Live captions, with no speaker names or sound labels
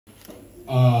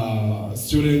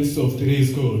students of 3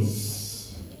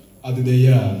 schools at the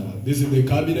year. This is the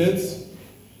cabinet.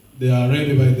 They are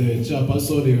ready by the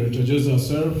chairperson. They will introduce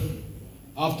themselves.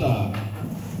 After,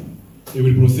 they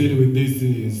will proceed with this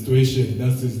situation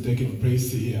that is taking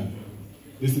place here.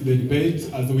 This is the debate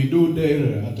as we do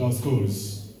there at our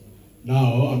schools.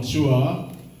 Now, I'm sure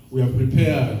we are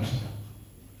prepared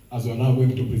as we are now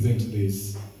going to present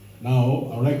this.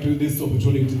 Now, I'd like to use this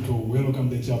opportunity to welcome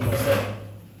the chairperson.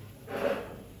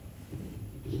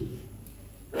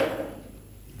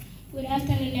 Good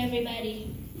afternoon,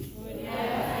 everybody.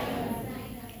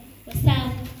 What's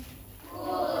up?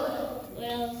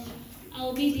 Well,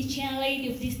 I'll be the chair lady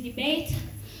of this debate.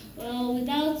 Well,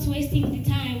 without wasting the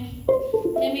time,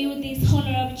 let me use this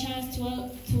honorable chance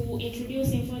to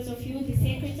introduce in front of you the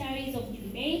secretaries of the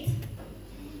debate.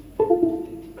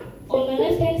 On my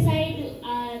left-hand side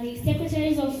are the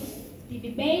secretaries of the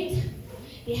debate,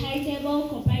 the high table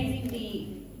comprising the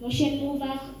motion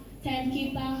mover,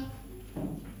 timekeeper.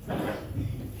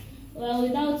 Well,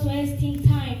 without wasting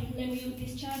time, let me use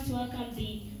this chance to welcome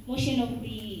the motion of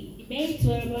the debate to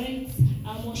elaborate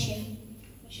our motion.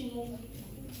 Motion mover.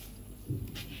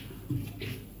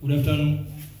 Good afternoon.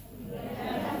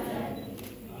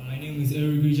 My name is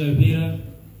Eric Peter.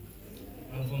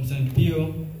 I'm from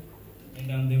St.Pio,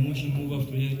 and I'm the motion mover of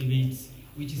today's debates,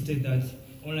 which states that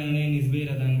online learning is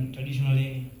better than traditional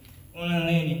learning. Online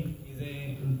learning is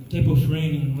a type of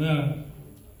learning where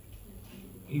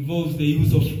it involves the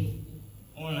use of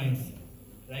online,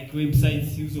 like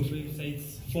websites, use of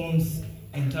websites, phones,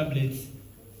 and tablets.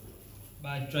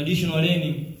 But traditional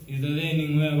learning is a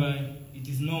learning whereby it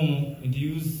is normal and you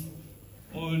use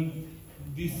all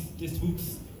these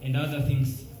textbooks and other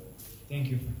things. Thank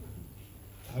you.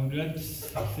 I would like to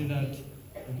say that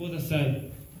the opposite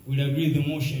side will agree with the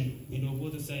motion and the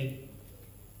opposite side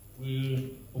will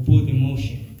oppose the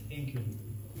motion. Thank you.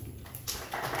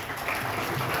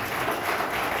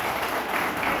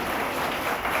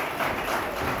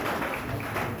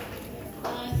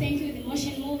 Thank you, the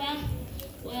motion mover.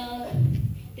 Well,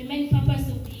 the main purpose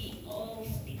of the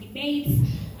debates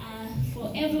are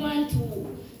for everyone to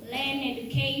learn,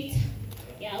 educate.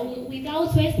 Yeah,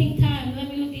 without wasting time, let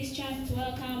me use this chance to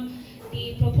welcome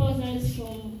the proposers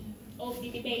of the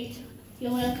debate.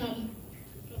 You're welcome.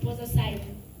 Proposer side.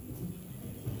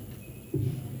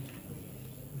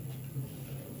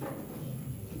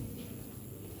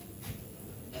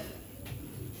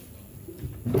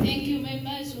 Thank you,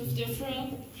 members of the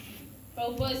floor,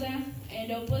 proposer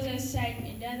and opposer side,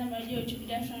 and the other majority.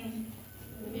 Good afternoon.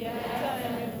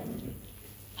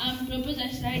 I'm proposer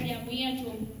side. I'm here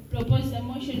to propose a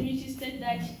motion which states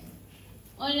that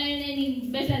online learning is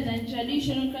better than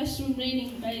traditional classroom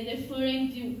learning by the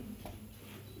following view.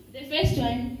 The first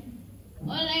one,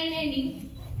 online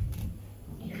learning,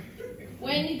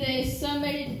 when there is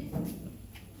somebody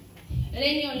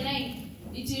learning online,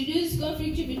 it reduces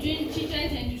conflict between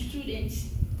teachers and students.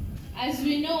 As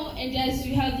we know and as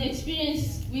we have the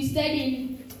experience, we study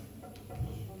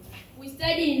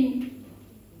in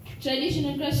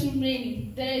traditional classroom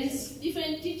learning. There is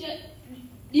different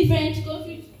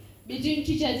conflict between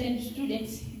teachers and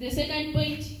students. The second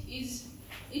point is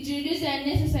it reduces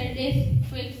unnecessary death.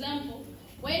 For example,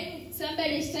 when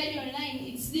somebody studies online,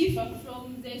 it's different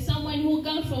from someone who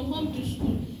comes from home to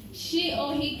school. She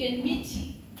or he can meet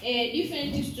a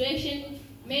different situation,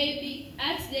 maybe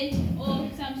accident or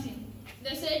something.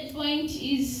 The third point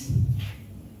is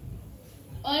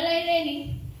online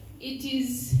learning. It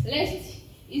is less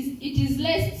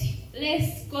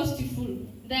costful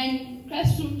than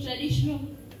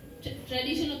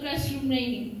traditional classroom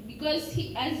learning, because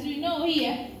as we know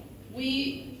here,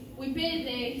 we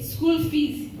pay the school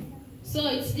fees, so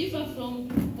it's different from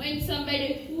when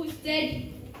somebody who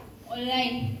studied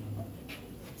online.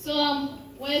 So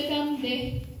welcome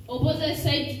the opposite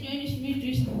side to join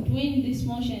me to win this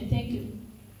motion. Thank you.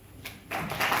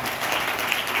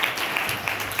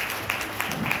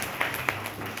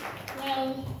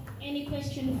 Well, any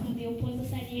question from the opposite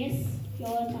side? Yes, you're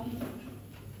welcome.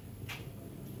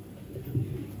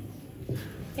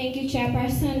 Thank you,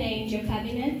 Chairperson and your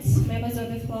cabinet, members of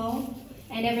the floor,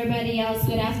 and everybody else.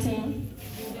 Good afternoon.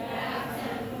 Good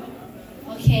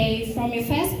afternoon. Okay, from your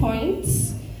first point,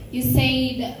 you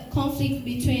said conflict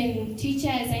between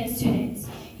teachers and students.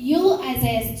 You, as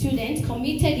a student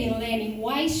committed in learning,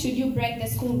 why should you break the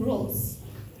school rules?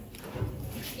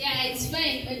 Yeah, it's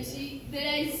fine, but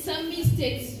there are some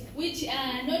mistakes which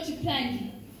are not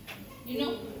planned. You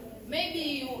know,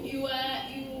 maybe you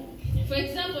for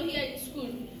example, here at school,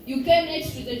 you came late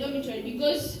to the dormitory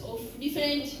because of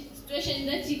different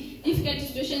difficult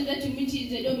situations that you meet in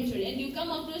the dormitory, and you come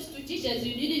across to teachers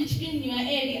you didn't clean your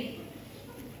area.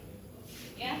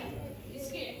 Yeah? It's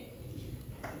clear?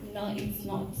 No, it's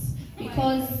not.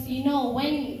 Because, you know,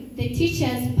 when the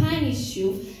teachers punish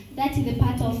you, that is a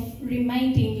part of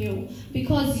reminding you.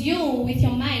 Because you, with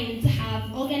your mind,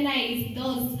 have organized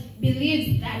those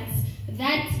beliefs that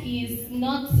that is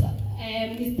not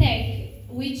a mistake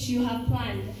which you have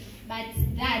planned, but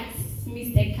that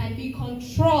mistake can be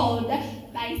controlled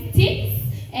by sticks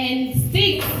and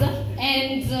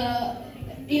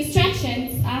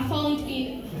instructions are found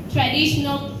in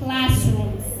traditional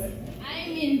classrooms. I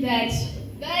mean that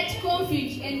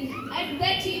conflict and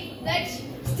that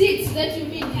sticks that you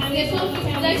mean, the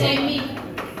conflict that I mean.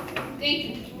 Thank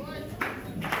you.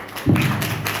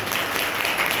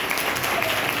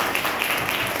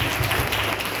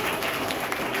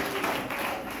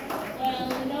 Well,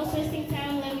 without wasting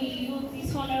time, let me use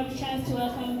this honorable chance to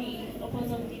welcome the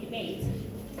opponents of the debate.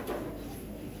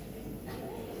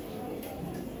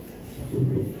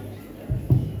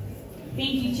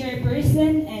 Thank you,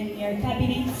 Chairperson and your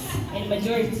cabinets and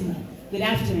majority. Good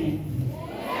afternoon.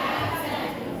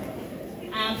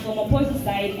 I'm from opposing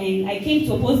side, and I came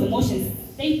to oppose the motion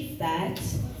states that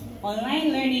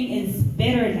online learning is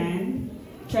better than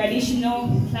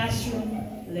traditional classroom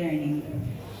learning.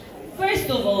 First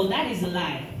of all, that is a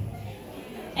lie.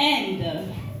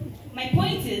 And my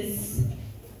point is,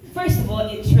 first of all,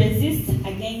 it resists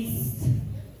against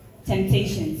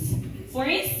temptations. For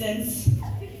instance,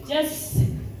 just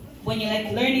when you're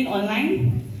like learning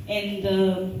online and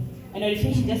a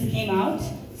notification just came out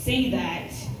saying that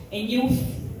a new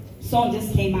song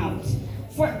just came out.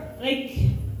 For like,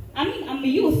 I mean, I'm a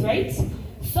youth, right?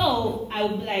 So I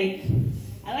would be like,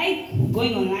 I like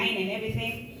going online and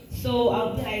everything. So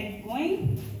I'll be like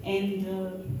going and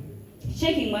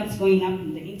checking what's going up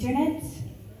on the internet.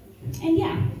 And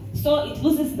yeah, so it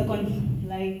loses the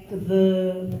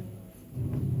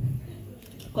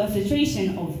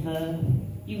concentration of the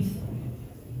youth.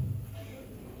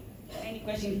 Any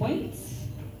question points?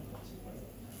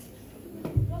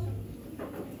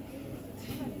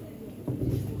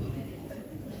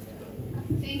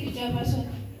 Thank you, Chairperson.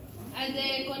 As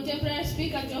the contemporary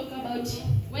speaker talked about,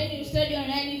 when you study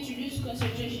online, it reduces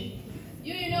concentration.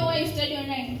 You know why you study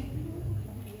online?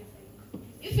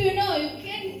 If you know,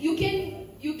 you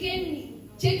can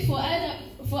check for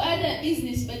other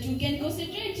business, but you can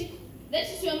concentrate. That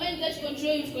is your mind that controls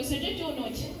you to concentrate or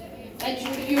not. But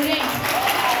you learn.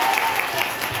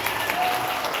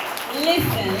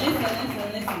 Listen.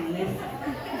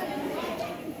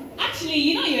 Actually,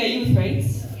 you know you're a youth, right?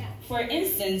 Yeah. For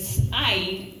instance,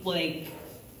 I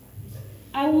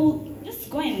will just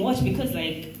go and watch because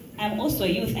like I'm also a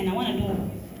youth and I want to know.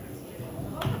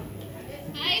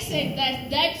 I said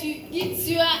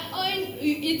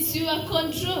it's your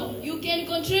control. You can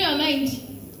control your mind.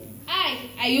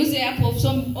 I use the app of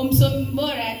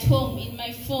Omsombora at home in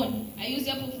my phone. I use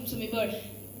the app of Omsombora.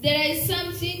 There is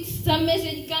some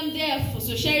message come there for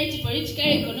sociality, political,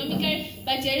 economical,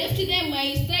 but I left them.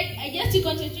 I just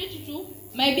concentrate to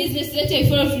my business that I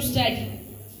follow to study.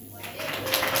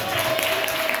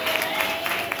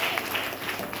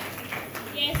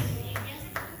 Yes,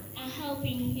 I'm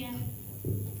helping, yeah.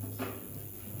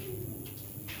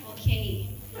 Okay.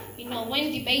 You know,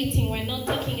 when debating, we're not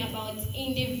talking about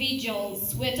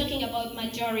individuals. We're talking about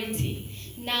majority.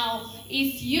 Now,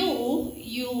 if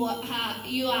you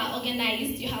are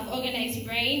organized, you have organized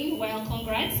brain, well,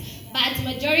 congrats. But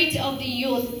majority of the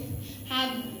youth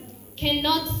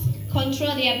cannot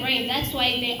control their brain. That's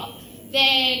why the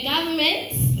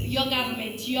government,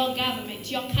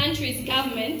 your country's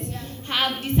government,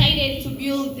 have decided to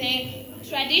build the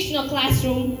traditional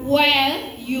classroom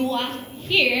where you are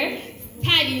here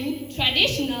studying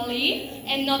traditionally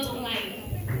and not online.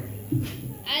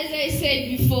 As I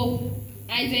said before,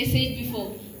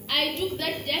 I took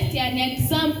that just an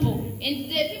example, and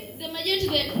the majority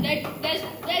that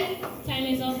Time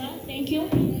is over. Thank you.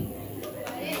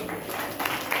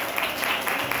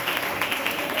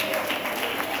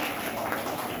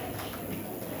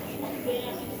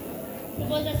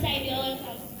 Proposal side, you're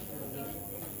welcome.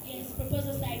 Yes,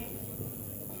 proposal side.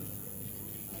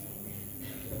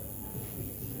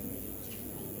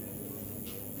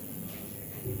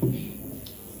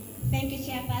 Thank you,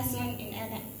 Chairperson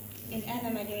and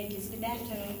other majorities. Good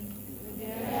afternoon.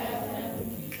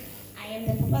 I am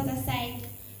the proposer side,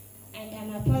 and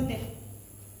I'm opposed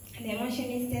the motion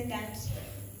is that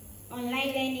online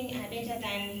learning are better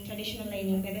than traditional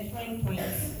learning by the following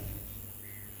points.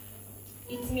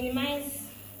 It minimizes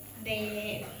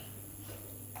the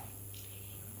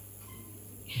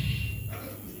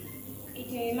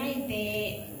minimize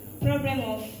the problem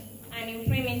of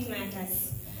unemployment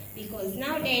matters, because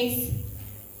nowadays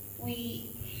we,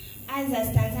 as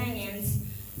Tanzanians,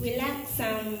 we lack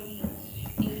some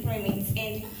employment,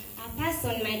 and a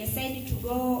person might decide to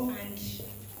go and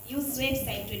use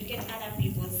website to educate other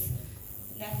people's.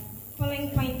 The following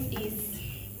point is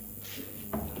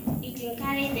it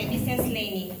encourages the distance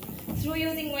learning. Through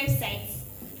using websites,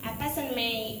 a person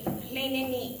may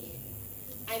learn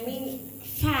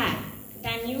far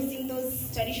than using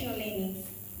those traditional learnings.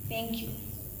 Thank you.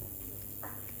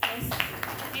 Yes.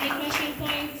 Any question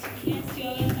points? Yes,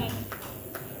 you're welcome.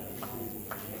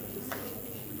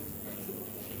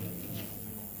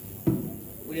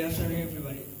 Good afternoon,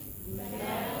 everybody.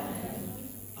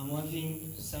 I'm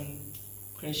having some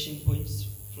question points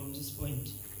from this point.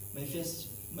 My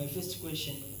first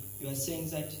question, you are saying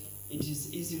that it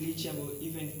is easily reachable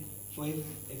even for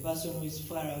a person who is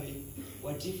far away.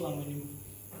 What if I'm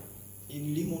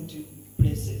in remote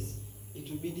places? It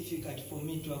will be difficult for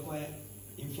me to acquire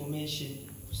information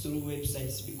through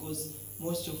websites, because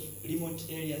most of remote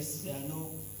areas there are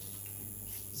no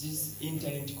this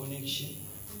internet connection.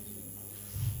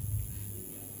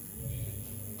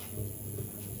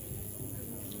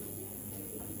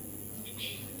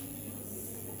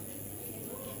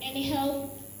 Any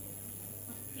help?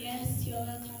 Yes, you're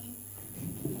welcome.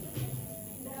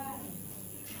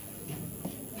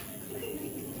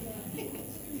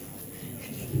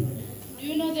 Do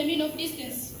you know the meaning of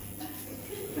distance?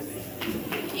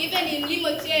 Even in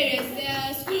remote areas, there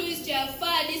are schools which are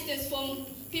far distance from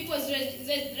people's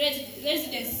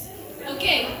residence.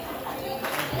 Okay.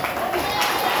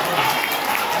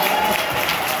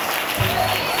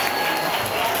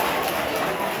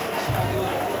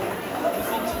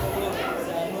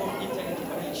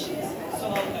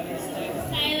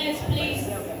 Silence, please.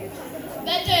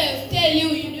 That I tell you,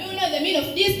 do you know the meaning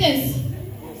of distance?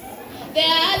 There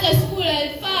are other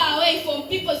schools far away from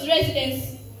people's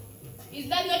residence. Is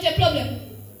that not a problem?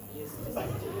 Yes,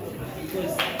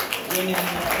 because when you are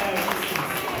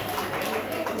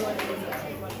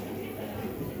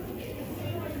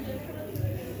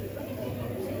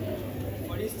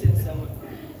for instance,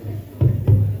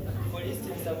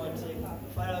 I want a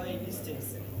far away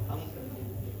distance.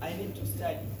 I need to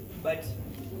study, but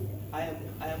I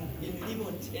am in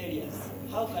remote areas.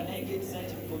 How can I get that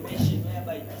information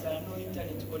whereby there are no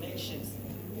internet connections?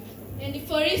 And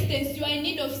for instance, you are in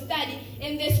need of study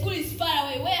and the school is far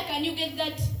away. Where can you get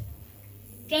that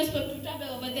transport to travel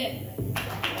over there?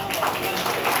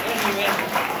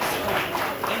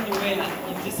 Anywhere.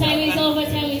 Time is over,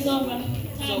 time is over. Time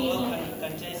So is how over.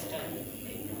 can I study?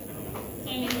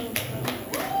 Time is over.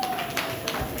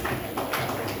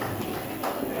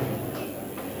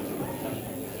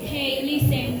 Hey,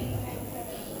 listen.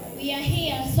 We are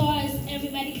here so as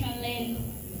everybody can learn.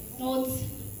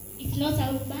 It's not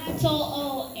a battle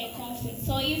or a conflict.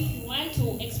 So if you want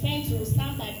to explain to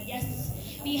somebody,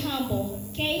 just be humble,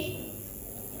 okay?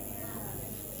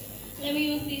 Let me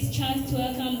use this chance to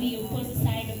welcome the opposite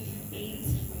side of the debate.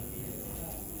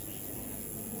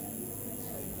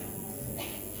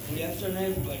 Good afternoon,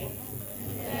 everybody.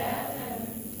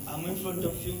 I'm in front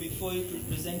of you before you to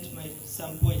present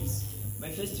some points. My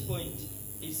first point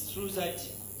is true that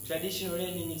traditional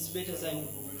learning is better than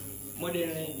modern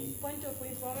learning. Point of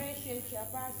information,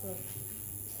 Chairperson.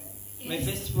 My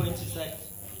first point is that.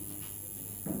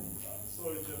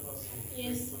 Sorry, Chairperson.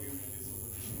 Yes. Forgive me this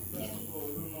opportunity. First of all,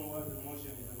 we don't know what the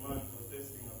motion is the man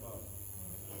protesting about.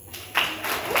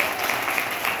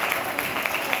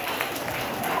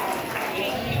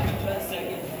 Let me repeat once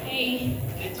again. Hey,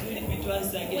 Let me repeat once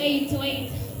again.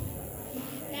 wait.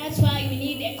 That's why we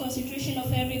need a concentration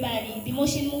of everybody. The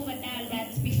motion mover done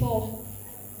that before.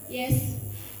 Yes?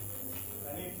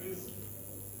 Can you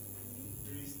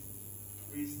please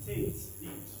restate it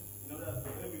in order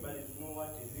for everybody to know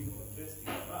what is he protesting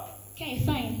about? Okay,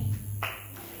 fine.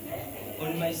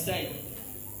 On my side,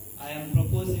 I am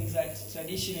proposing that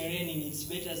traditional learning is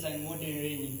better than modern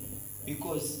learning,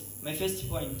 because my first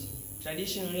point,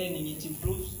 traditional learning, it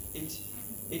improves,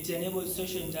 it enables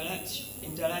social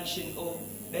interaction or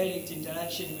direct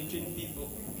interaction between people.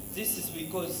 This is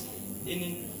because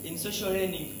in social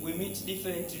learning, we meet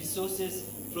different resources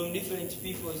from different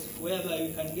peoples, whereby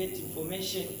we can get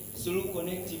information through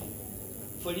connecting.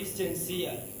 For instance,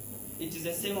 here, it is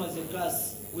the same as a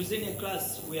class. Within a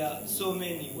class, we are so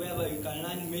many, whereby you can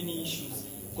learn many issues,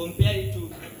 compared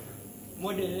to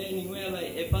modern learning, whereby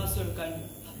a person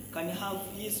can have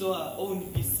his or her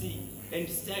own PC and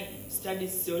study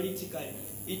theoretically.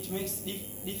 It makes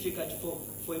it difficult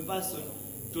for a person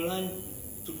to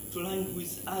learn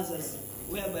with others,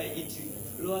 whereby it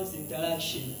lowers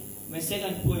interaction. my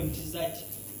second point is that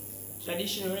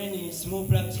traditional learning is more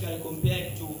practical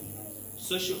compared to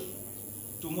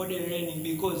modern learning,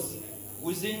 because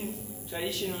within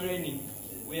traditional learning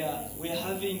we are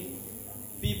having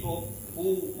people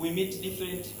who we meet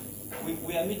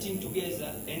we are meeting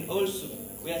together, and also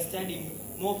we are studying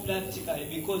more practically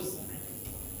because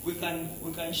we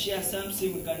can share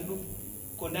something, we can do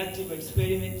conductive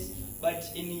experiments. But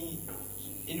in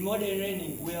modern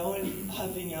learning we are only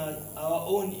having our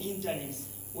own internets,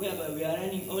 whereby we are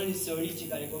learning only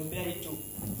theoretically compared to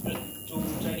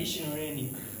traditional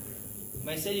learning.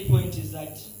 My third point is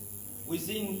that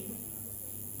within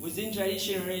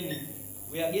traditional learning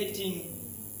we are getting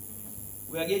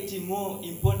more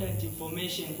important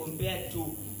information compared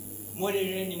to modern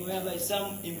learning, whereby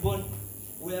some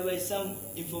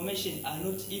information are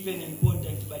not even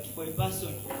important. But for a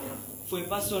person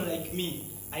like me,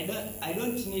 I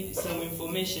don't need some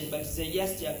information, but they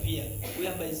just appear,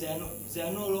 whereby they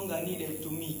are no longer needed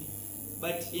to me.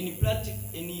 But in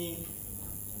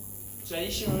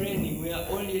traditional learning, we are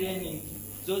only learning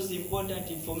those important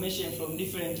information from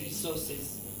different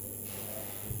resources.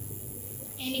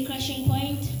 Any question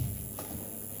point?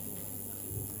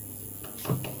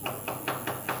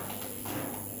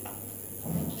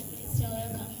 So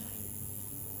welcome.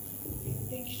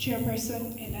 Thank you,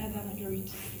 Chairperson and other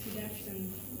majorities. Good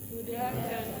afternoon. Good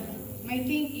afternoon. My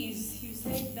thing is, you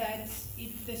said that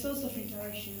it's the source of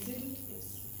interaction, isn't it?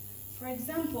 Yes. For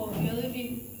example, you're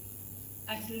living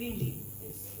at Lindi,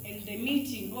 and the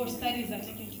meeting or studies are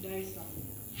taken to Dar es Salaam.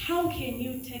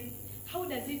 How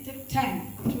does it take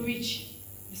time to reach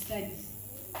the studies?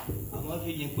 I'm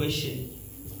having a question.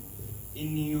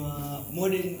 In your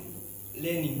modern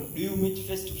learning, do you meet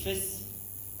face to face?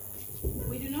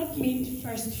 We do not meet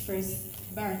face to face,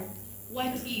 but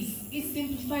it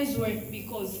simplifies work,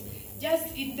 because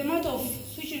it's the matter of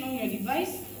switching on your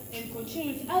device and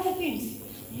continue with other things,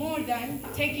 more than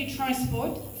taking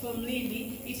transport from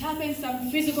Lindi. It happens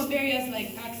some physical barriers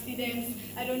like accidents,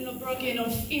 broken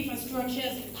of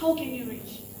infrastructures. How can you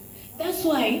reach? That's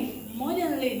why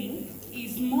modern learning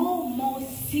is more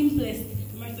simplest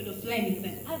method of learning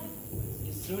than other.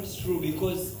 It's not true,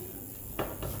 because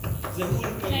the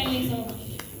whole Time is over.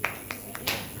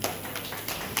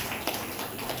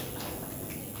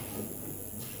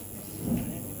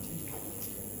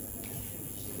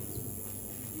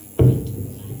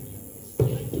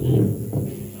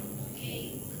 Okay.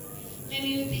 Let me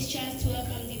use this chance to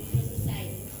welcome the opposing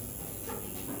side.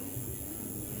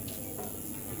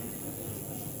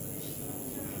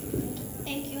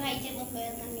 Thank you, HIZI, for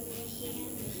welcoming me here.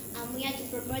 I'm here to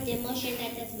propose a motion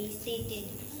that has been stated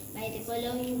by the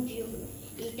following view.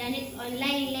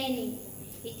 Online learning,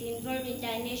 it involves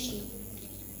international.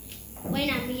 When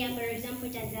I'm here, for example,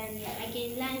 Tanzania, I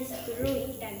can learn through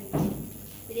internet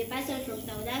with a person from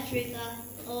South Africa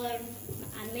or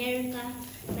America.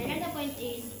 Another point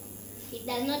is, it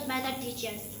does not bother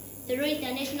teachers. Through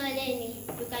international learning,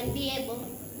 you can be able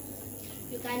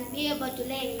to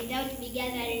learn without be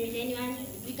gathering with anyone.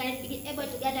 You can be able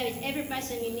to gather with every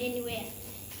person in anywhere.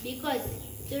 Because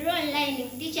through online,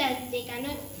 teachers, they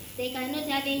cannot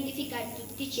have any difficulty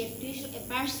to teach a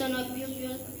person or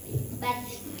pupil, but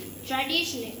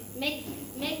traditional make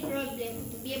problem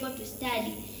to be able to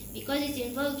study, because it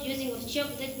involves using of chalk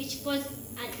which cause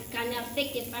and can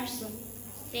affect a person.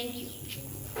 Thank you.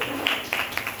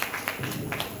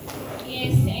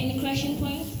 Yes, any question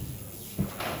point?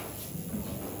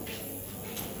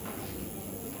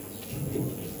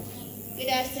 Good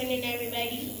afternoon,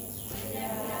 everybody.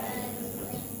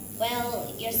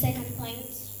 Well, your second point,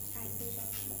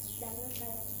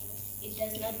 it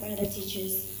does not bother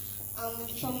teachers.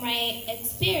 From my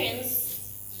experience,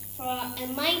 for a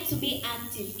mind to be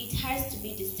active, it has to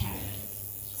be disturbed.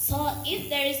 So if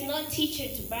there is no teacher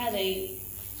to bother you,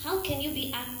 how can you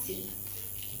be active?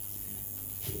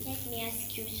 Let me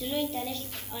ask you, through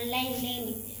international online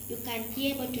learning, you can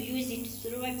be able to use it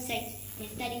through websites and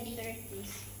study different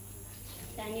things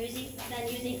than using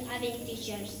having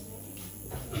teachers.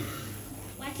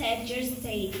 What I have just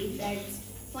said is that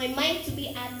for a mind to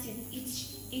be active,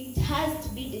 it has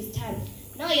to be disturbed.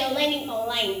 Now you're learning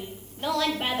online, no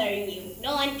one bothering you,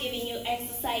 no one giving you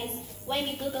exercise. When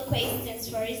you Google questions,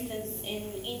 for instance,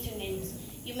 in internet,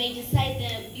 you may decide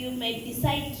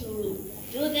to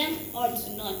do them or to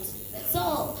not.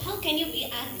 So how can you be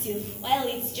active while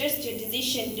it's just your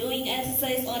decision doing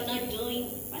exercise or not doing?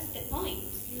 What's the point?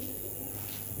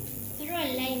 Through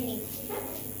learning,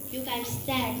 you can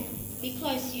study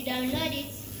because you download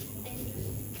it.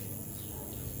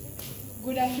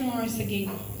 Good afternoon once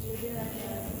again.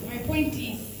 My point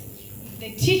is,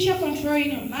 the teacher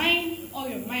controlling your mind or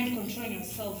your mind controlling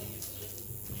yourself?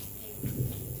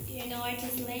 what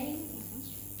is learning?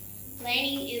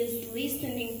 Learning is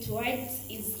listening to what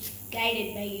is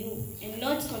guided by you and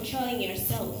not controlling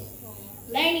yourself.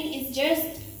 Learning is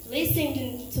just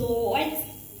listening to what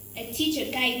a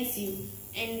teacher guides you,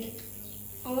 and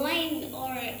online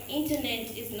or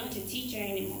internet is not a teacher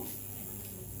anymore.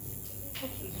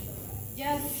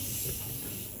 Just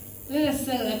let us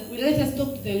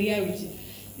talk to the reality.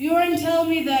 You won't tell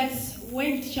me that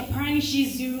when teacher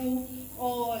punishes you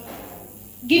or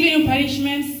giving you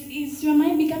punishments, is your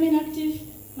mind becoming active?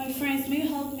 My friends, may you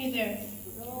help me there?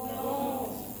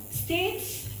 No.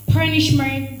 States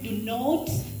punishment do not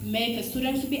make a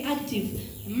student to be active.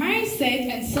 Mindset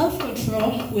and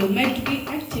self-control will make you be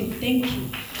active. Thank you.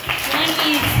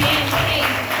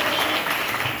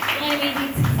 1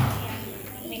 minute,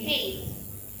 okay.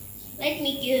 Let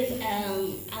me give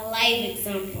a live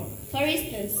example. For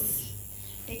instance,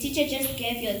 the teacher just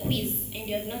gave you a quiz and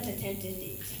you have not attempted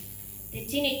it. The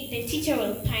teacher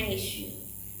will punish you.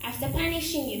 After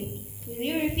punishing you, will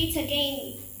you repeat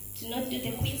again to not do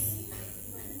the quiz?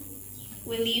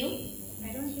 Will you?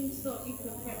 I don't think so.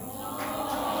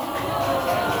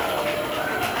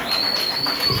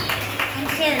 I'm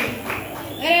sorry.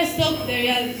 Let us talk the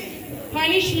reality.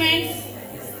 Punishments,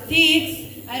 sticks,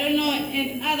 I don't know,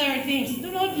 and other things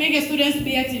do not make a student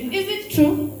be active. Is it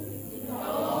true?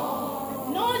 No.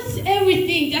 Not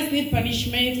everything just need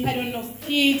punishment. I don't know,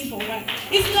 sticks for what.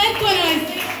 It's like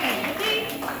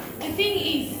colonization. The thing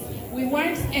is, we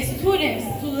want a student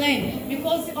to learn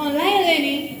because online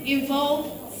learning involves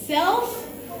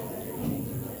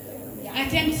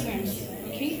self-attempts.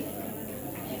 Okay?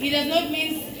 It does not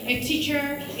mean a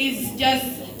teacher is just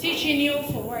teaching you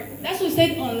for work. That's what we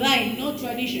said online, not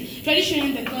tradition. Tradition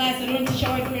in the class, I don't teach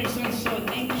our parents and so.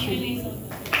 Thank you.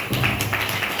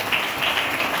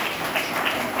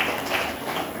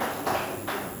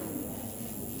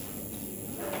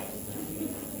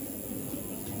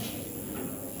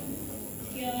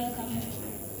 You're welcome.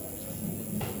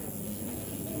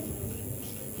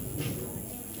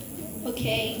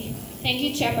 Okay. Thank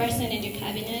you, Chairperson and your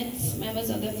cabinet, members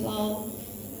of the floor,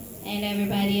 and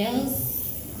everybody else.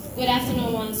 Good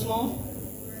afternoon once more.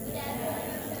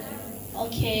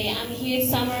 Okay, I'm here to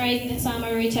summarize the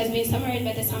summary which has been summarized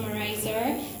by the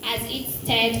summarizer. As it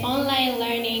stated, online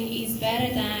learning is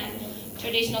better than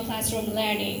traditional classroom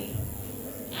learning.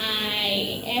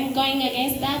 I am going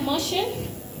against that motion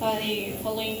for the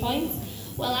following points.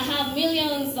 Well, I have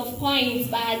millions of points,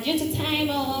 but due to time,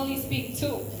 I'll only speak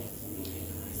 2.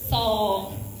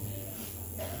 So,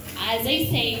 as I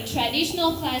say,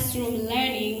 traditional classroom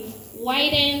learning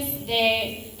widens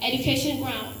the education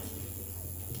ground.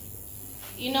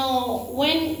 You know,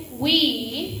 when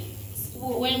we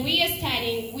are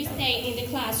studying, we stay in the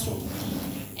classroom.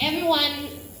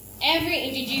 Every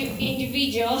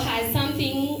individual has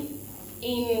something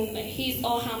in his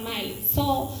or her mind.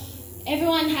 So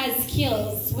everyone has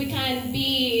skills. We can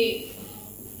be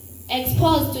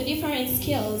exposed to different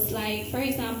skills. Like, for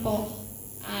example,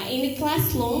 in the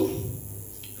classroom,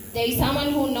 there is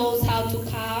someone who knows how to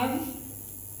carve,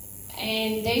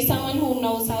 and there is someone who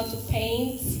knows how to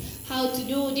paint, how to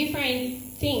do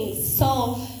different things.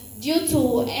 So due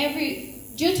to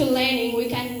learning, we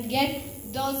can get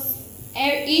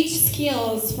each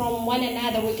skills from one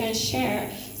another we can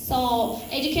share. So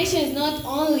education is not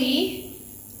only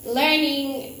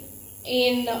learning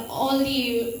in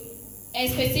only a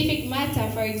specific matter.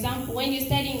 For example, when you're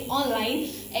studying online,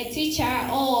 a teacher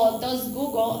or those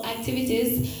Google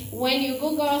activities, when you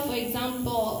Google, for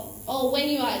example, or when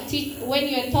you are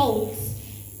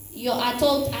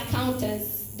told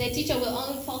accountants, the teacher will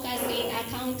only focus in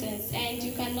accountants, and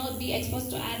you cannot be exposed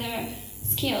to other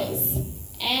skills.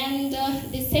 And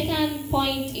the second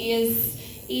point is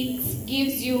it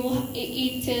gives you,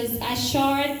 it is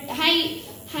assured, high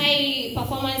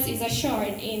performance is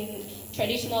assured in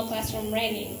traditional classroom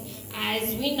learning.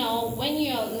 As we know, when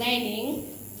you're learning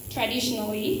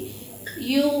traditionally,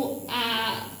 you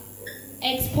are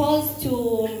exposed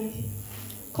to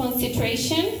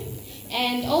concentration,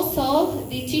 and also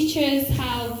the teachers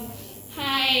have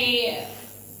high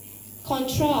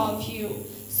control of you.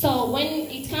 So when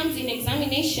it comes in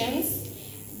examinations,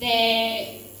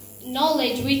 the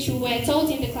knowledge which you were taught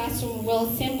in the classroom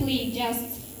will simply just,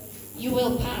 you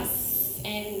will pass,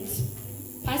 and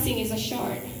passing is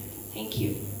assured. Thank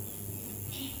you.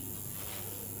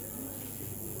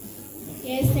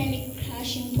 Yes, any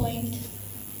crashing point?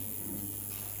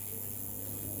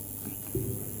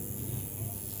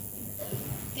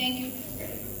 Thank you.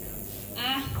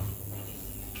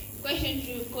 Question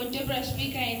to contemporary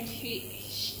speaker and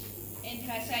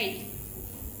her side.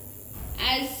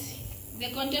 As the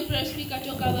contemporary speaker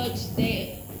talk about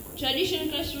the traditional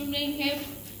classroom learning help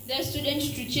the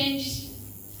students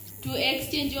to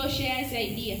exchange or share his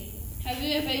idea. Have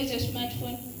you ever used a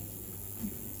smartphone?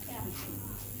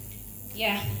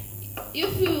 Yeah.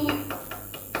 If you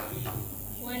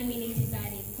 1 minute is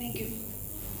added. Thank you.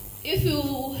 If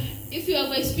you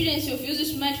have experience of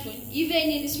using smartphone, even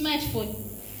in smartphone,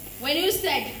 when you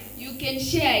study, you can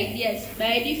share ideas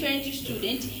by different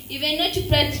students, even not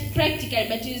practical,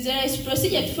 but there is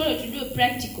procedure to follow to do a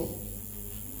practical.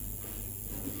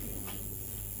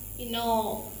 You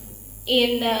know,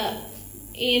 in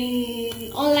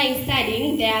online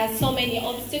studying, there are so many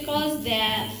obstacles, there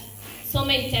are so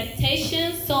many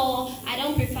temptations, so I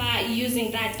don't prefer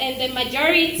using that. And the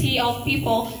majority of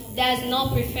people does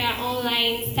not prefer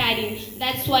online studying.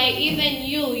 That's why even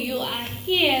you are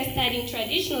here studying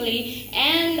traditionally,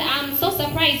 and I'm so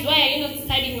surprised why are you not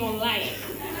studying online?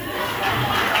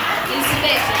 It's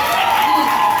better.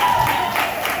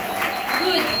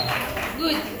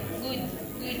 Good.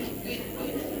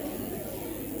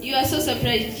 You are so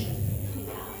surprised.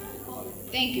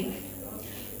 Thank you.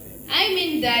 I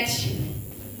mean that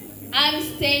I'm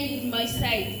standing on my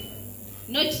side.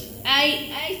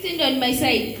 I stand on my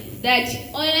side that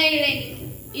online learning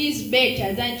is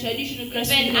better than traditional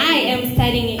classroom learning. When I am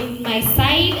standing in my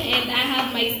side, and I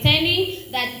have my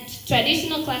standing that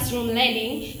traditional classroom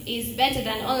learning is better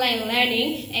than online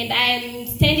learning, and I am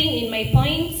standing in my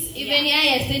points. Even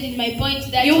I am standing in my point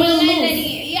that you will online lose.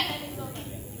 learning, yeah.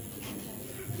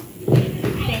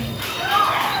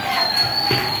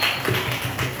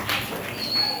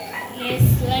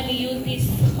 Yes, let me use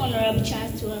this honorable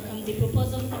chance to welcome the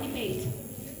proposal for debate.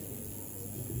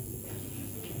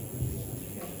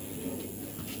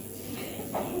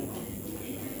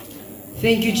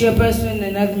 Thank you, Chairperson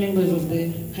and other members of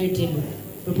the High Table.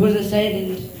 Proposer side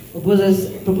and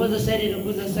opposer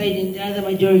side and the other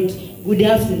majority. Good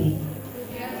afternoon.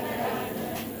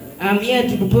 I'm here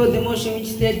to propose the motion which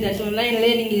states that online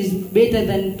learning is better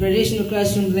than traditional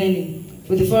classroom learning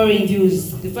for the following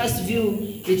views. The first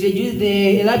view, it reduces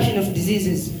the eruption of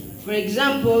diseases. For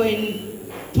example, in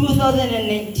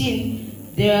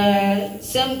 2019, there are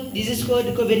some disease called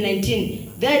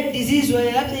COVID-19. That disease was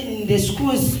erupting in the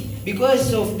schools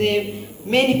because of the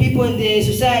many people in the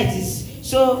societies.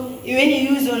 So when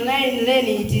you use online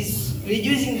learning, it is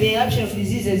reducing the eruption of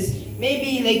diseases.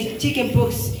 Maybe like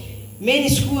chickenpox, many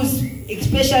schools,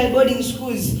 especially boarding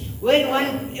schools, when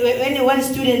one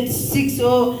student sick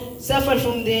or suffers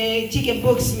from the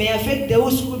chickenpox may affect the whole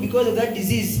school because of that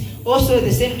disease. Also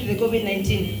the same to the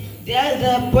COVID-19. The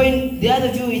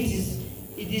other view,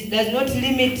 it does not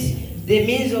limit the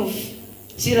means of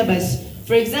syllabus.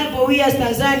 For example, we as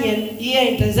Tanzanian, here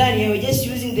in Tanzania, we're just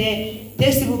using the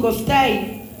textbook of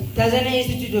Tanzania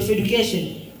Institute of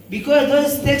Education. Because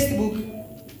those textbooks,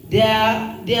 they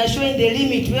are showing the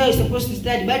limit where you're supposed to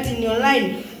study, but in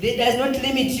online, they does not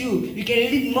limit you. You can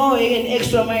read more and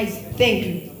extra miles. Thank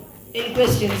you. Any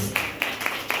questions?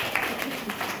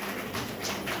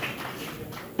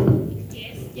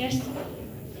 Yes.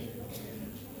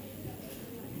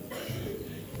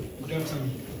 Good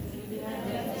afternoon.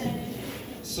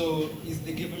 So, is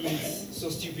the government so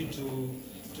stupid to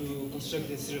construct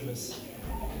the syllabus?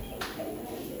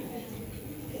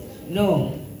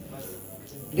 No.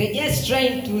 They're just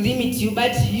trying to limit you,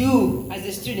 but you, as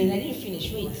a student, I didn't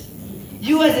finish, wait.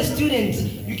 You as a student,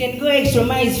 you can go extra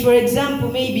miles. For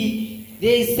example, maybe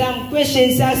there's some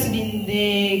questions asked in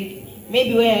the,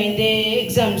 maybe where in the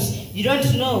exams, you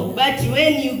don't know. But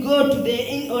when you go to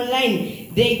the online,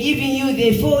 they're giving you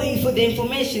the full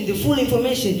information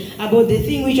about the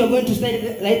thing which you're going to study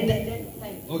like that.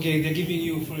 Okay, they're giving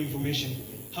you full information.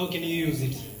 How can you use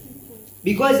it?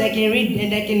 Because I can read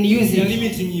and I can use it. They're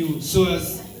limiting you so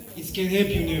as it can help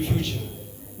you in your future.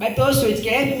 But also it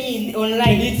can help me online.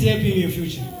 Can it help you in your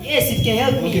future? Yes, it can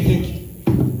help me. Okay, thank you.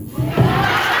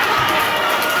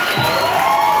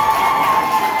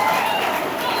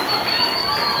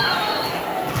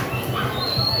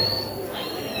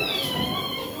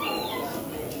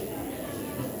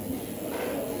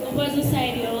 Opposing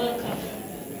side, you're welcome.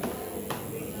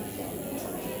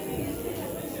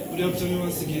 Good afternoon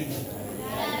once again.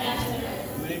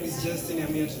 My name is Justin.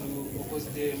 I'm here to oppose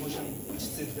the motion which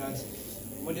says that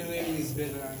modern learning is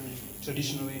better than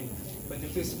traditional learning. But the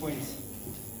first point,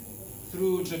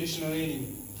 through traditional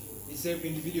learning, it's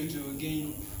helping individual to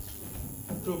gain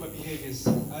proper behaviors,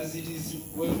 as it is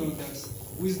well known that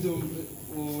wisdom,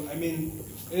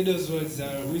 elders' words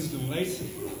are wisdom, right?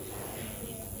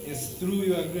 Yes, through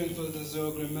your grandfather's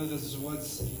or grandmother's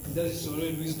words, that is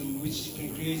already wisdom which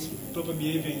can create proper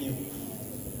behavior in you.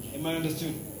 Am I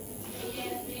understood?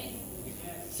 Yes.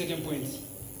 second point,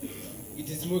 it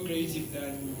is more creative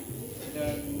than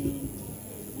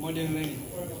modern learning.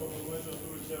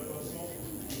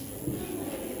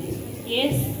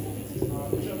 Yes.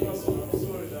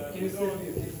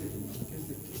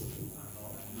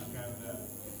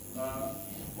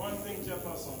 One thing,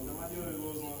 Chairperson, the majority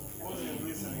wasn't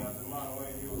listening at the man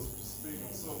when he was speaking.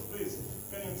 So please,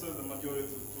 can you tell the majority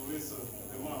to listen to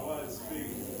the man while he's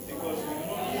speaking? Because we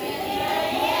know.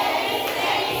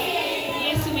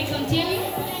 Yes, we may continue.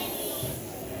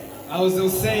 I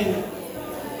was saying,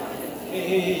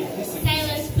 hey, listen.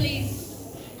 Silence, please.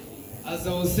 As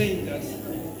I was saying that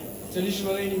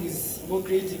traditional learning is more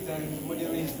creative than modern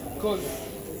learning because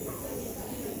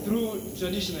through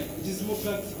traditional, it is more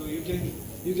practical. You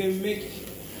can make.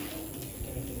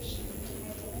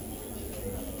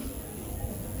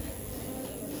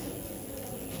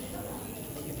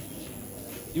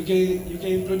 You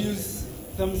can produce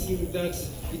something that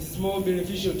it is more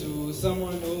beneficial to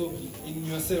someone or in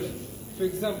yourself. For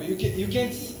example, you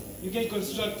can't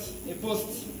construct a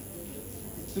post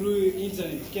through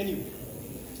internet, can you?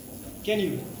 Can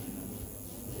you?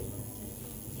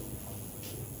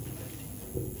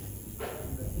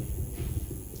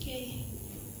 Okay.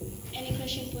 Any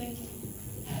question point?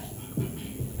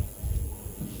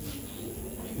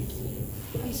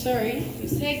 I'm sorry, you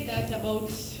said that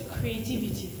about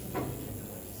creativity.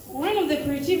 One of the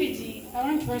creativity I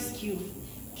want to ask you,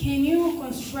 can you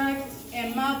construct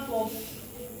a map of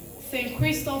St.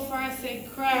 Christopher,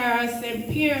 St.Clara,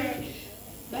 St.Pio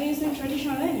by using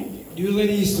traditional learning? Do you learn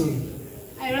history?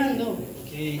 I don't know.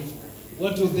 Okay.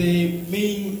 What was the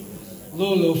main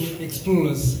role of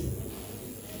explorers?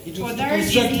 It was That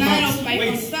is none of my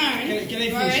concern. Can I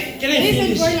finish? Right? Can I finish?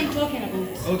 This is what I'm talking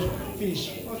about. Okay,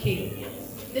 finish. Okay.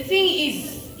 The thing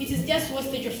is, it is just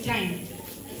wastage of time.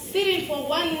 Sitting for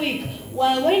 1 week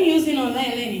while when using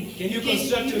online learning. Can you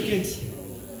construct your kids?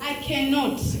 I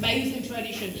cannot by using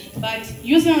tradition, but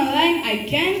using online I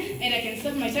can, and I can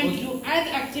save my time to do other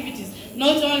activities.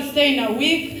 Not only staying a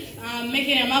week,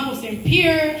 making a map of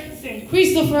St.Pio, St.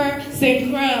 Christopher,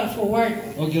 St.Clara for work.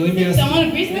 Okay, let me ask you.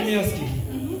 Let me ask you.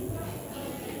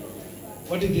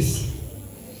 What is this?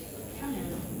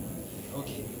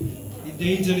 Okay. Did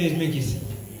the internet make it?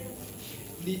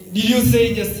 Did you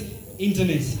say just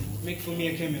internet make for me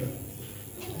a camera?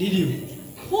 Did you?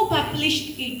 Who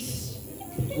published it?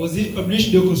 Was it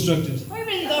published or constructed? Or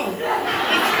even though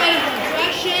it's kind of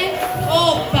construction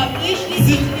or published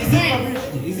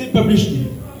it. Is it published? You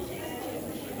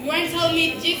want to tell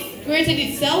me it created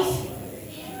itself?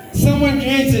 Someone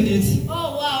created it.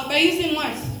 Oh wow, by using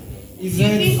what? Is you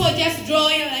that think or just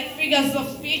drawing like figures of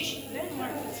speech?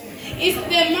 It's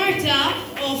the matter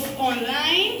of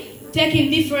online taking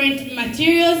different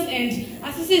materials and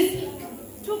associates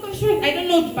to construct. I don't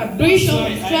know, to publish or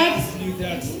construct. I asked you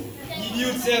that. Did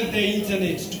you tell the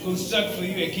internet to construct for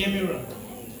you a camera?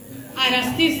 An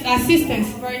assistance,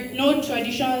 but no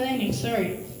traditional learning,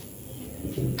 sorry.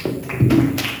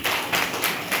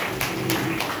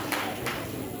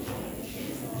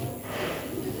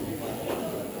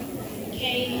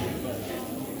 Okay.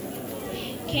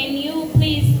 Can you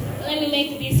please let me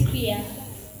make this clear?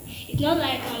 It's not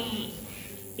like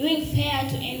doing fair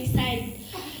to any side.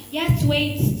 Just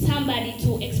wait somebody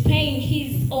to explain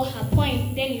his or her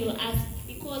point, then you'll ask.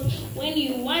 Because when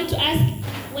you want to ask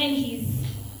when he's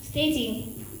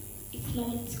stating, it's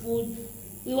not good.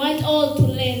 We want all to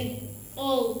learn,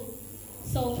 all.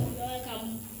 So you're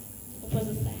welcome,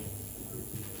 opposite side.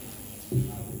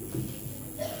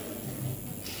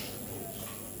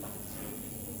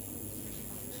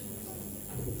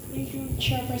 Thank you,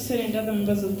 Chairperson and other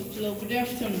members of the floor. Good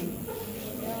afternoon.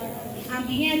 I'm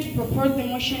here to propose the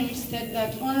motion which states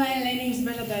that online learning is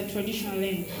better than traditional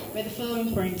learning by the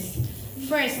following points.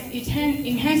 First, it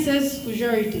enhances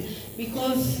majority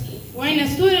because when a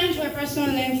student or a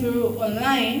person learns through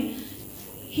online,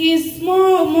 he is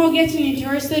more getting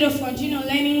interested of continue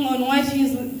learning on what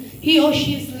he or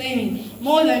she is learning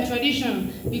more than traditional,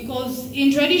 because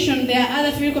in tradition there are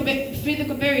other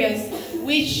physical barriers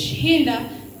which hinder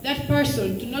that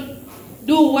person to not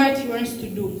do what he wants to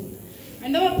do.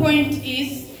 Another point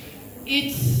is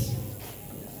it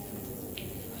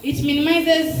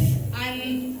minimizes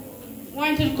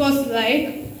unwanted costs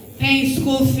like paying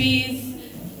school fees,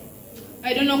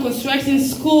 I don't know, constructing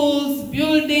schools,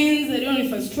 buildings, I don't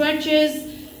know, infrastructures.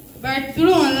 But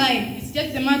through online, it's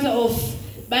just a matter of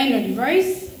buying a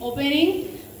device,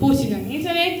 opening, putting on the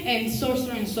internet, and so.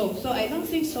 So I don't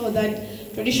think so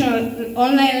that traditional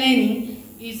online learning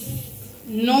is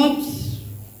not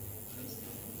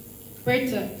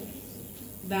better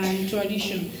than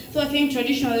tradition. So I think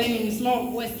traditional learning is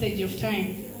more wastage of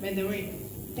time, by the way.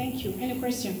 Thank you. Any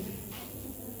question?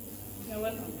 You're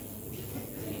welcome.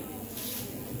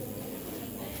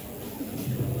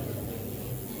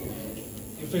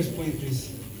 Your first point, please.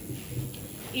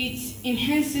 It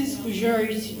enhances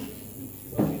majority.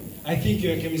 I think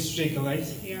you're a chemistry taker, right?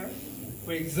 Yeah.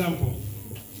 For example,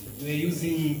 we're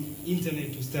using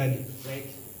internet to study, right?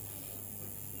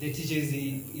 The teacher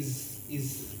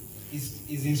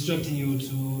is instructing you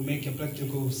to make a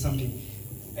practical of something.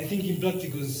 I think in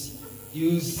practicals,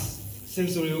 you use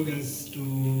sensory organs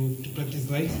to practice,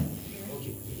 right?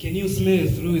 Okay. Can you smell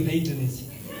through the internet?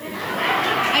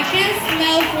 I can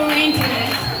smell through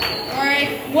internet. Or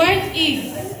what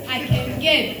if I can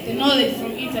get the knowledge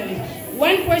from internet?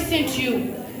 One question to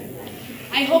you.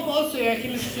 I hope also you're a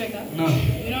chemistry tracker. No.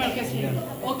 You know what chemistry?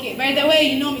 Yeah. Okay. By the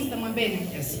way, you know Mr.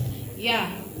 Mambene? Yes. Yeah.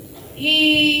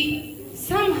 He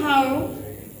somehow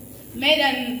made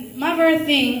a marvelous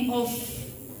thing of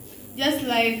just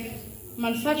like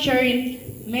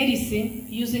manufacturing medicine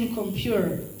using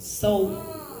computer. So,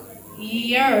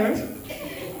 yeah.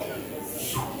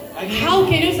 How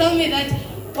can you tell me that,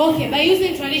 okay, by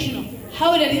using traditional,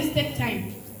 how does this take time?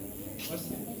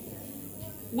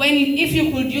 If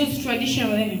you could use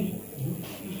traditional learning,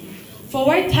 for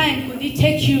what time could it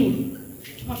take you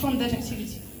to perform that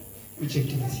activity? Which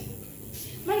activity?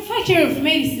 Manufacturing of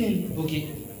medicine.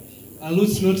 Okay.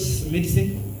 It's not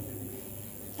medicine?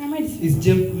 Medicine. It's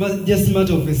just a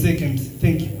matter of a second.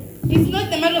 Thank you. It's not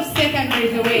the matter of second, by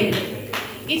the way.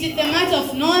 It is the matter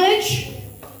of knowledge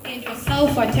and your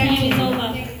self-attention. Time is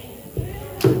over.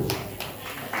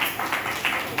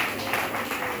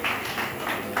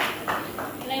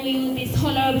 Let me use this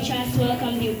honorable chance to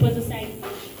welcome the opposite side.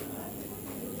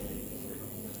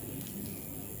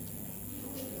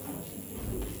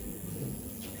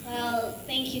 Well,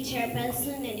 thank you,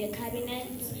 Chairperson and your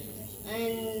cabinet.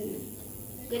 And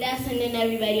good afternoon,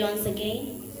 everybody, once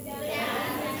again.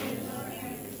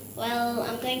 Well,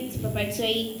 I'm going to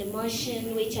perpetuate the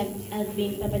motion which has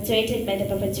been perpetuated by the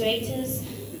perpetrators,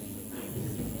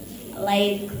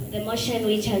 like the motion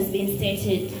which has been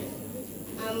stated.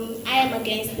 I am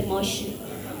against the motion.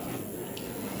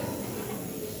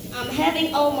 I'm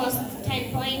having almost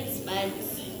 10 points, but,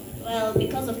 well,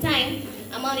 because of time,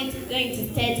 I'm only going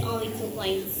to state only 2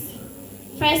 points.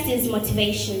 First is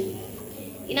motivation.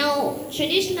 You know,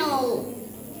 traditional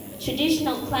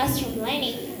classroom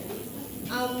learning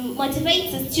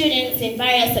motivates the students in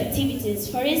various activities.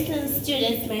 For instance,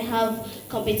 students may have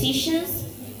competitions.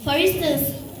 For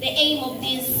instance, the aim of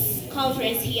this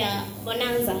conference here,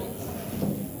 Bonanza.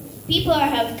 People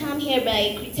have come here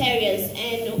by criteria,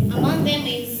 and among them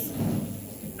is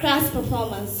class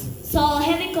performance. So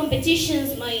having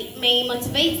competitions may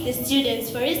motivate the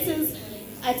students. For instance,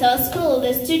 at our school,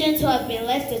 the students who have been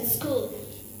left at school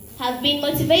have been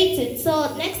motivated.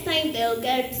 So next time they'll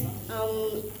get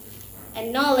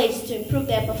a knowledge to improve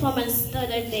their performance so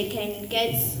that they can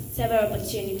get several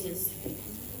opportunities.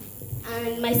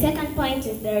 And my second point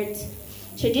is that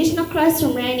traditional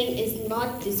classroom learning is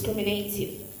not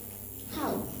discriminative.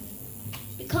 How?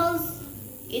 Because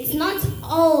it's not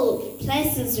all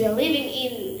places we're living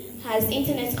in has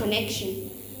internet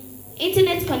connection.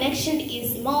 Internet connection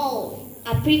is more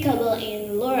applicable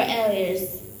in rural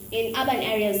areas, in urban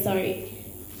areas, sorry.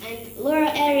 And rural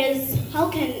areas, how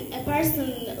can a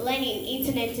person learning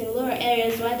internet in rural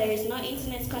areas where there is no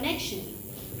internet connection?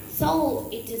 So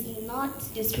it is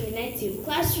not discriminative.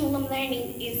 Classroom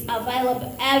learning is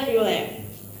available everywhere.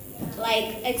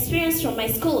 Like experience from my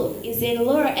school is in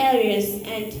rural areas,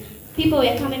 and people who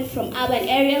are coming from urban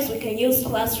areas, we can use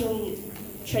classroom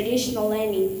traditional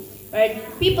learning.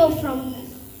 But people from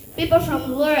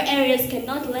rural areas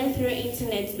cannot learn through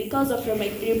internet because of the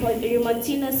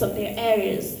remoteness of their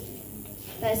areas.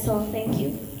 That's all. Thank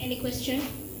you. Any question?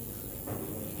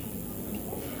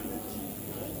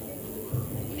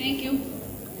 Thank you.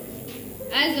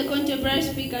 As the contemporary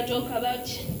speaker talked about,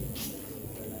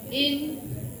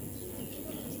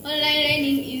 online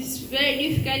learning is very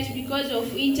difficult because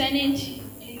of internet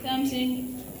and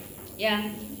something, yeah.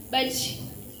 But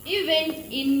even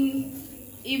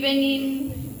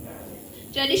in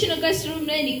traditional classroom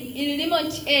learning in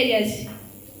remote areas,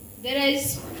 there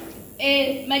is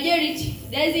a majority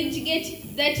doesn't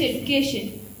get that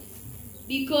education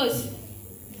because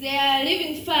they are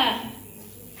living far.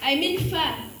 I mean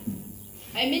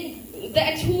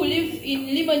that who live in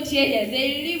remote areas,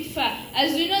 they live far.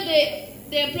 As we know,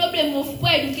 the problem of poor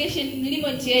education in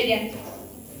remote area.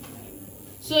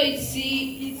 So it's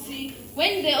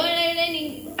when the online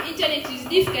learning internet is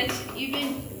difficult,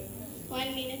 even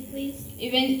 1 minute, please.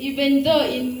 Even though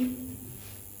in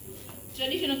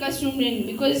traditional classroom learning,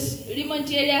 because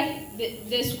remote area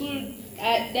the school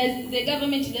the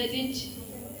government doesn't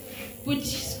put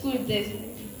school there?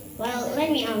 Well,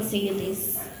 let me answer you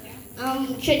this.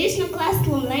 Traditional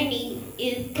classroom learning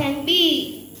can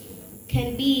be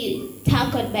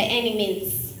tackled by any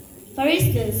means. For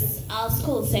instance, our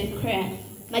school, St.Clara,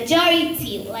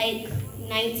 majority, like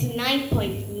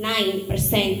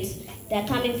 99.9%, they're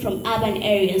coming from urban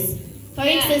areas. For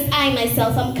instance, I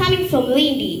myself, I'm coming from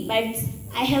Lindy, but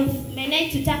I have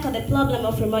managed to tackle the problem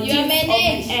of remote urban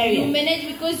area. You manage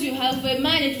because you have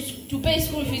money to pay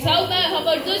school fees. How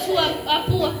about those who are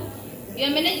poor? You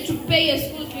manage to pay your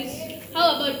school fees.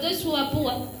 How about those who are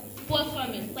poor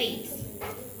family? Wait,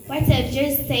 what I've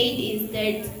just said is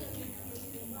that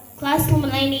classroom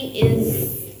learning is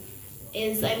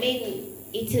it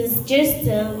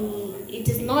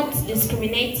is not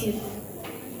discriminative.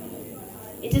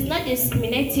 It is not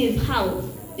discriminative. How?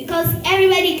 Because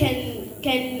everybody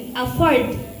can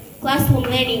afford classroom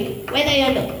learning, whether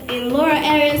you're in rural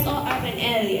areas or urban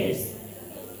areas.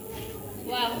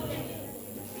 Wow.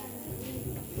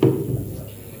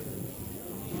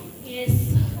 Yes.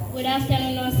 Good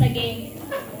afternoon once again.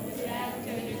 Good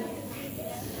afternoon.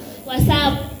 What's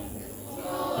up?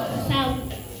 What's up?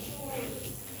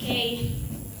 Okay.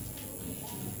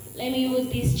 Let me use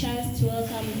this chance to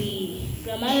welcome the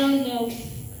grammarian of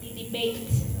the debate.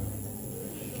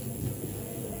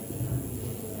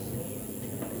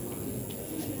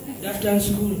 Good afternoon,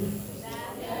 school.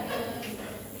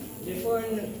 The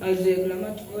following are the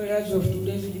grammatical errors of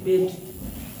today's debate.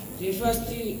 The first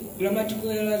grammatical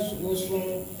errors was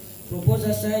from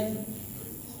proposer side.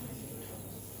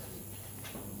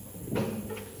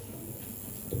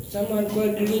 Someone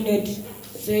called Lynette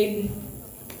said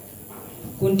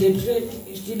concentrate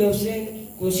instead of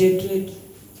saying concentrate.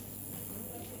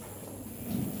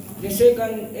 The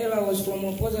second error was from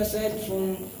opposite side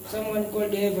from someone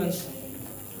called Evans.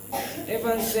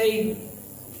 Evans said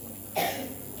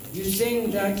you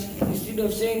saying that instead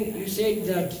of saying you said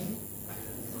that.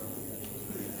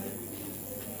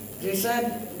 The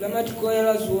third grammatical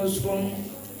errors was from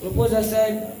opposite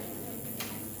side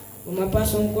from a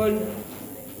person called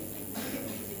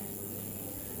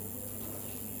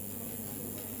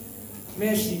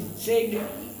Mercy, said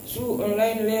through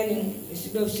online learning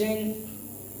instead of saying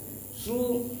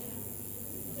through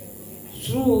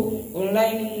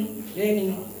online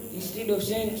learning instead of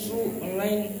saying through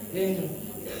online learning.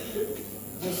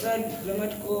 The third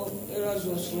grammatical errors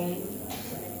was from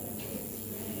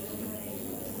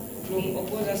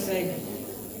opposite side.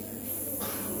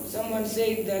 Someone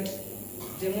said that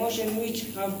the motion which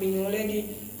have been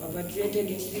already perpetrated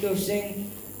instead of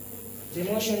saying the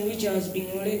motion which has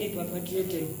been already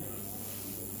perpetrated.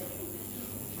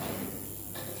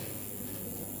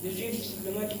 The fifth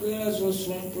grammatical error was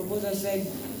from proposer side.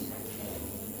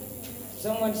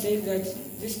 Someone said that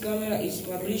this camera is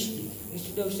published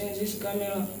instead of saying this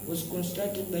camera was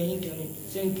constructed by internet.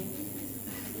 Thank you.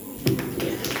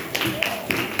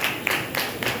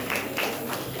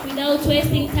 Without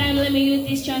wasting time, let me use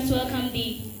this chance to welcome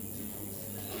the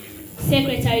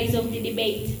secretaries of the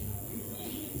debate.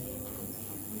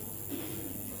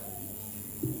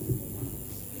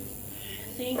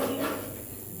 Thank you.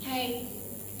 Hi.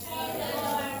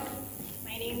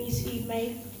 My name is Eve.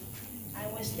 I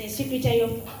was the secretary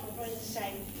of the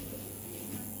side.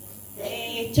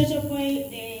 The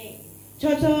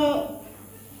total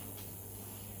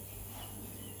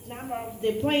number of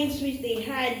the points which they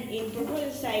had in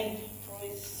proposal side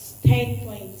was 10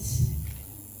 points.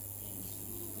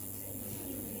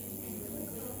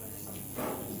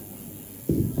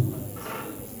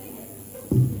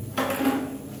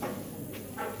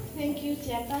 Thank you,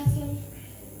 Chairperson.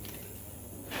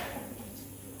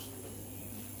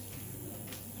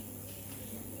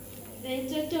 The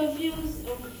total views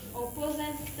of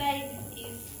opposite side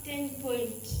is 10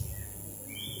 points.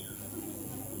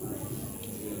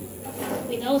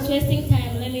 Without wasting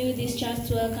time, let me use this chance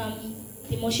to welcome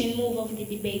the motion move of the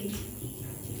debate.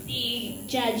 The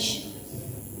judge.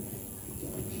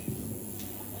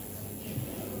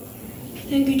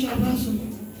 Thank you, Chairperson.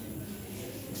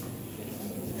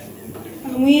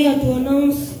 I'm here to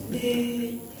announce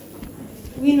the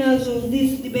winners of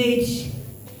this debate.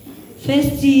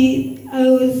 First, I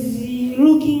was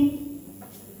looking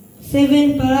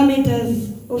 7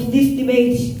 parameters of this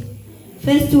debate.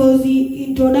 First was the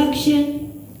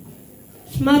introduction,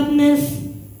 smartness,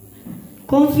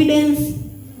 confidence,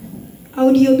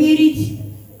 audibility,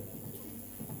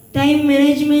 time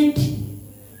management,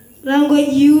 language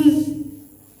use,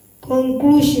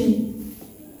 conclusion.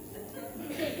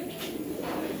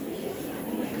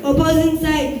 Opposing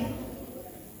side,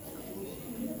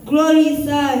 Glory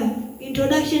Sir,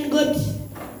 introduction got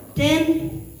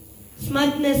 10,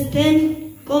 smartness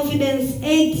 10, confidence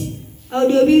 8,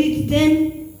 audibility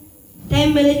 10,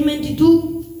 time management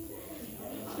 2,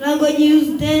 language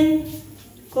use 10,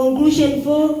 conclusion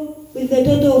 4, with a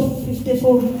total of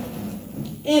 54.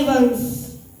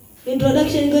 Evans,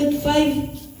 introduction got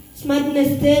 5,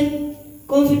 smartness 10,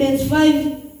 confidence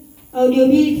 5,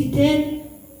 audibility 10,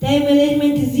 time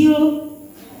management 0,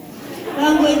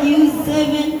 language use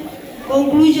 7,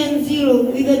 conclusion 0,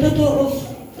 with a total of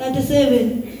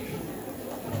 37.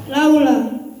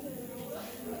 Laura,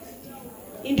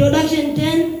 introduction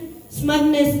 10,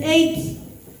 smartness 8,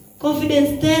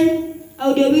 confidence 10,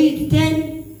 audibility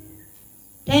 10,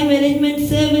 time management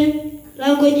 7,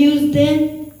 language use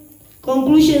 10,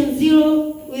 conclusion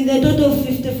 0, with a total of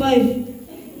 55.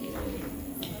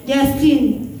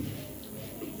 Justin,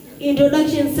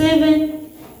 introduction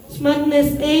 7,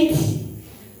 smartness 8,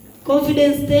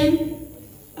 confidence 10,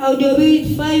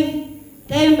 audibility 5,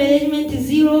 time management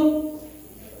 0,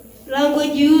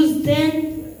 language use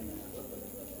 10,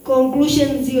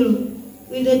 conclusion 0,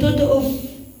 with a total of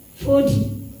 40.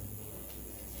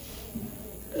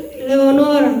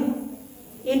 Leonora,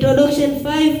 introduction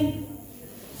 5,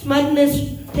 smartness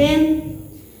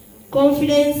 10,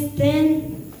 confidence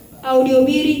 10,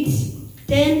 audibility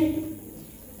 10,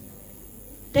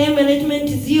 time management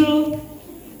 0,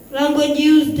 language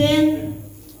use 10,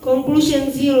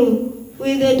 conclusion 0,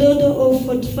 with a total of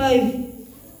 45.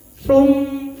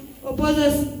 From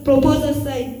proposer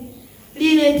side,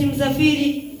 Linet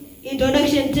Msafiri,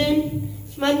 introduction 10,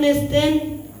 smartness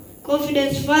 10,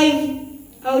 confidence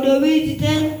 5, audibility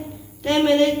 10, time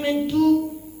management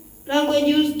 2, language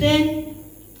use 10,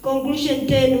 conclusion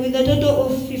 10, with a total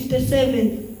of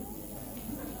 57.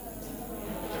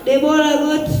 Deborah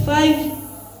got 5,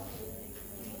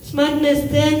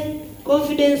 smartness 10,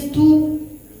 confidence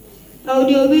 2,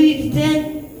 audibility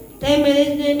 10, time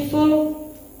management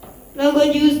 4,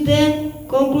 language use 10,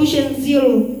 conclusion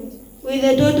 0, with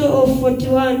a total of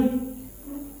 41.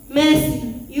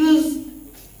 Mercy, use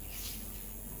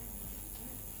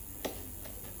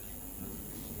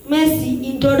Mercy,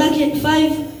 introduction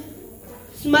 5,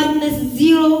 smartness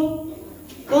 0,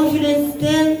 confidence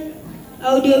 10,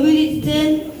 audibility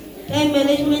 10, time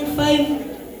management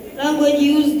 5, language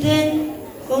use 10,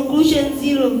 conclusion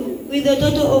 0, with a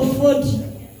total of 40.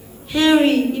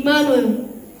 Henry Emmanuel,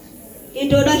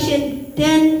 introduction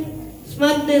 10,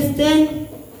 smartness 10,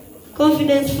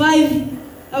 confidence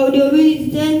 5,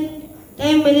 audibility 10,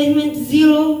 time management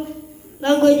 0,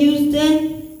 language use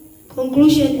 10,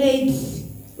 conclusion 8,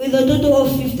 with a total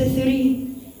of 53.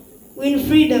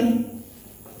 Winfrida,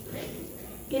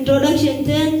 introduction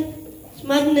 10,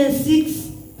 smartness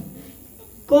 6,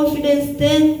 confidence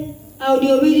 10,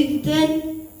 audibility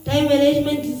 10, time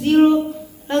management 0,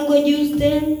 language use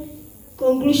 10,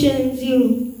 conclusion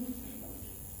 0.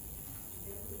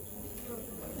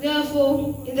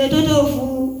 Therefore, in the total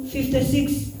of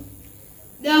 56,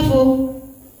 therefore,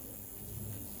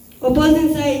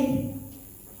 opposing side,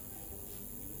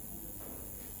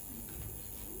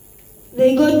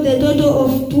 they got the total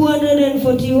of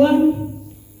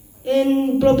 241,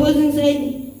 and proposing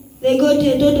side, they got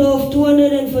a total of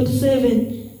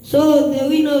 247. So the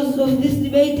winners of this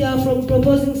debate are from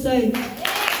proposing side.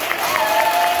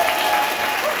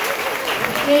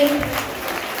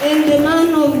 And the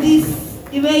man of this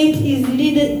debate is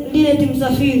Linet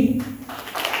Msafiri.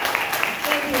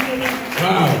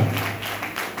 Wow.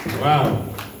 Wow.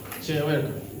 Chair,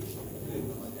 welcome.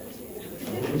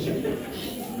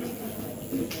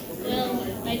 Well,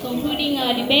 by concluding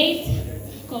our debate,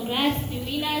 congrats the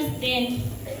winners. Then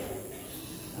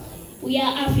we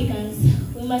are Africans.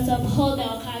 We must uphold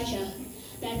our culture,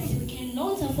 that we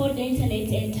cannot afford the internet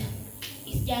and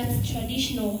it's just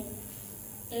traditional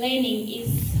learning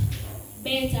is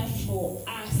better for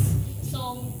us.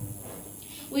 So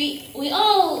we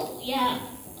all,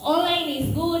 online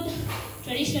is good,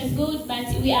 traditional is good, but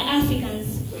we are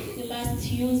Africans. We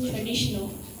must use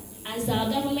traditional. As our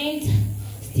government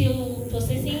still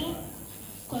processing,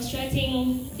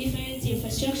 constructing different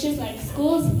infrastructures like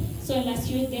schools, so we must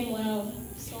use them well.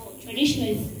 So traditional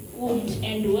is good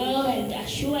and well and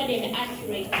assured and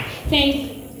accurate. Thank you.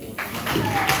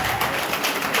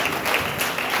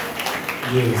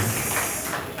 Yes.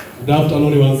 Good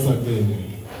afternoon once again.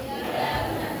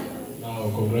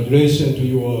 Now, congratulations to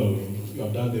you all. You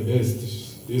have done the best.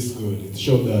 This is good. It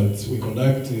shows that we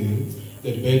conduct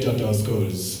the debate at our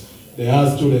schools. There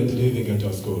are students living at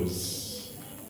our schools.